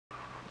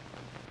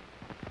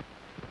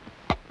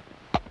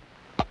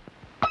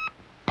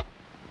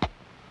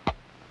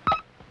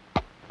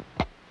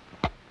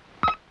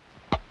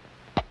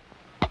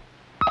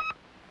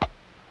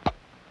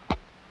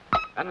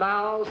And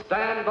now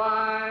stand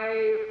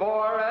by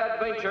for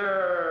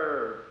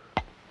adventure.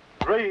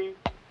 3,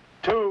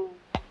 2,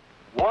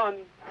 1.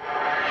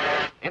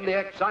 In the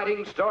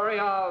exciting story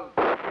of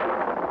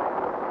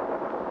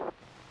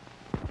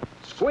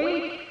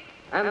Squeak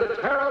and the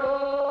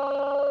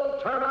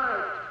Terrible Termite.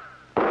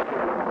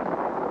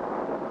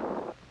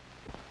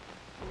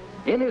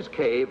 In his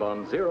cave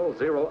on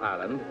 00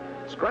 Island,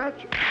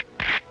 Scratch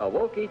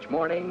awoke each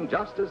morning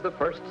just as the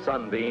first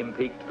sunbeam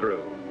peeked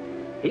through.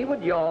 He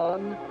would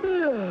yawn,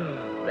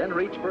 then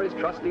reach for his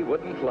trusty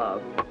wooden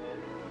club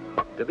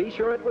to be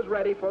sure it was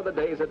ready for the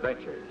day's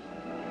adventures.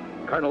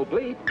 Colonel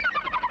Bleep,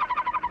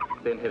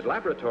 in his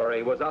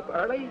laboratory, was up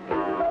early,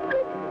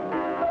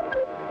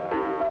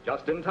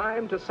 just in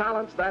time to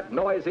silence that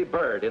noisy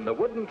bird in the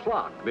wooden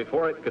clock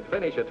before it could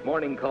finish its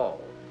morning call.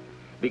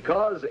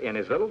 Because in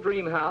his little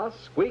dream house,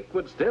 Squeak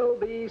would still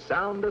be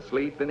sound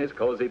asleep in his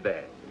cozy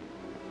bed.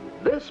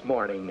 This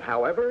morning,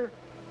 however,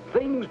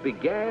 things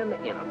began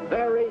in a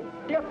very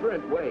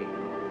different way.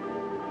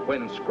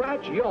 When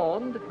Scratch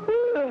yawned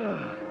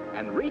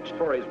and reached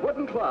for his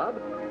wooden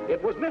club,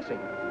 it was missing.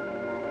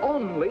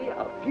 Only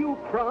a few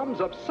crumbs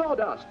of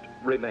sawdust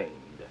remained.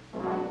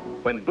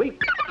 When Bleep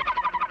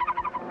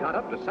got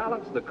up to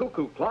silence the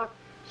cuckoo clock,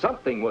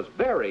 something was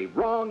very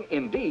wrong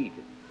indeed.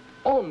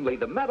 Only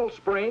the metal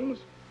springs,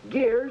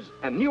 gears,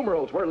 and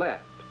numerals were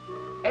left.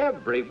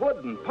 Every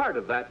wooden part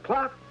of that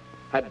clock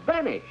had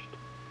vanished,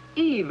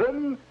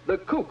 even the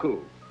cuckoo.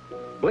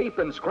 Bleep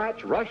and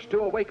Scratch rushed to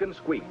awaken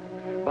Squeak,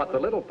 but the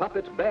little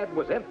puppet's bed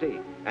was empty,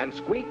 and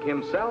Squeak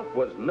himself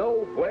was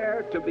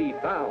nowhere to be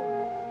found.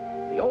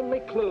 The only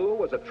clue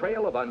was a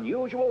trail of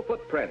unusual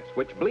footprints,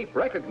 which Bleep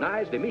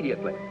recognized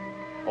immediately.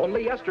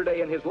 Only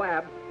yesterday in his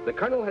lab, the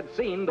Colonel had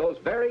seen those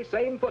very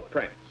same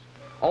footprints,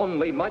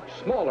 only much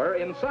smaller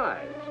in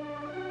size.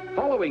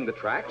 Following the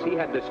tracks, he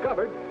had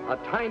discovered a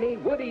tiny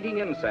wood-eating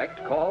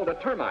insect called a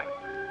termite.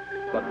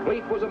 But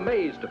Bleep was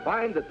amazed to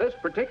find that this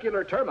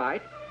particular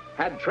termite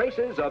had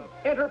traces of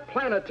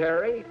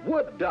interplanetary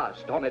wood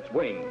dust on its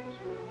wings.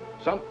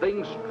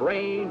 Something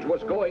strange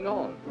was going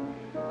on.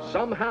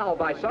 Somehow,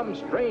 by some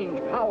strange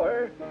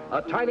power,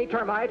 a tiny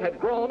termite had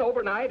grown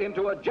overnight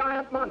into a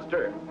giant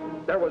monster.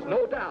 There was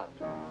no doubt.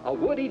 A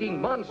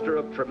wood-eating monster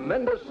of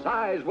tremendous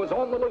size was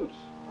on the loose.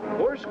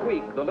 Poor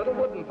Squeak, the little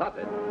wooden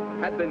puppet,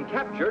 had been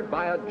captured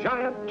by a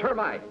giant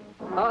termite,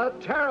 a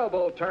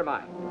terrible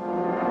termite.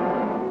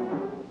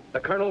 The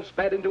Colonel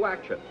sped into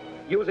action.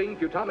 Using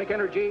futonic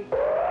energy,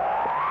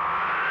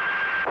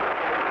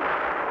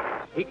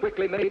 he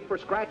quickly made for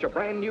Scratch a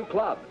brand new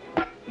club.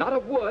 Not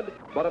of wood,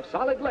 but of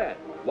solid lead,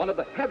 one of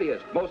the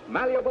heaviest, most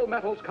malleable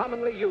metals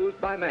commonly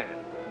used by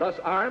man. Thus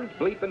armed,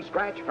 Bleep and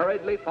Scratch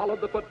hurriedly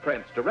followed the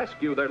footprints to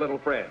rescue their little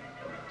friend.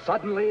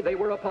 Suddenly, they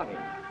were upon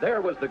him.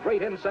 There was the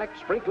great insect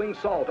sprinkling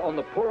salt on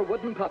the poor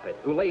wooden puppet,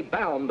 who lay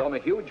bound on a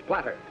huge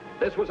platter.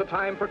 This was a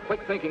time for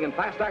quick thinking and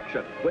fast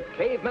action. With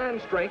caveman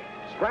strength,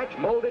 Scratch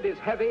molded his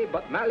heavy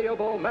but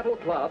malleable metal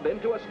club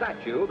into a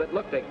statue that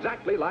looked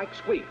exactly like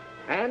Squeak.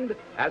 And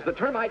as the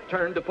termite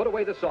turned to put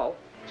away the salt,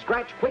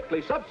 Scratch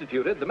quickly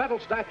substituted the metal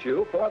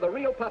statue for the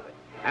real puppet.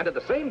 And at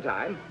the same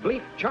time,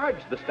 Bleep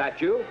charged the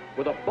statue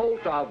with a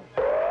bolt of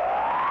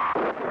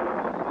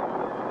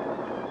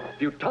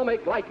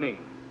futonic lightning.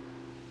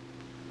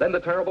 Then the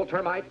terrible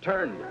termite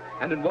turned,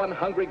 and in one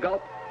hungry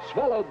gulp,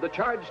 swallowed the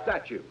charged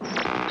statue.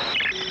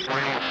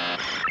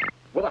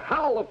 With a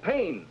howl of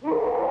pain,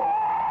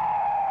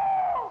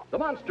 the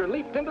monster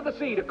leaped into the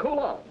sea to cool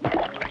off.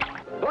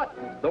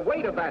 But the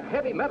weight of that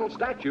heavy metal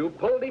statue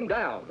pulled him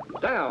down,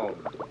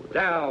 down,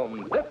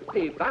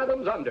 50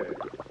 fathoms under.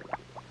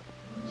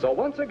 So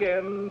once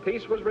again,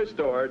 peace was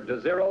restored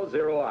to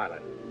 00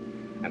 Island.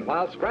 And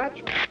while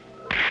Scratch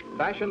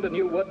fashioned a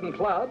new wooden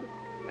club,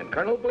 and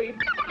Colonel Bleep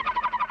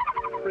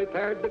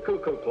prepared the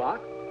cuckoo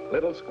clock,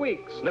 little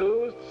Squeak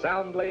snoozed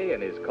soundly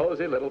in his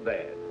cozy little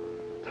bed,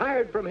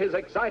 tired from his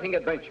exciting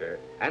adventure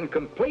and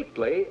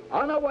completely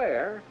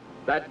unaware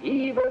that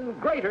even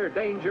greater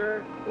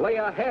danger lay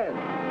ahead.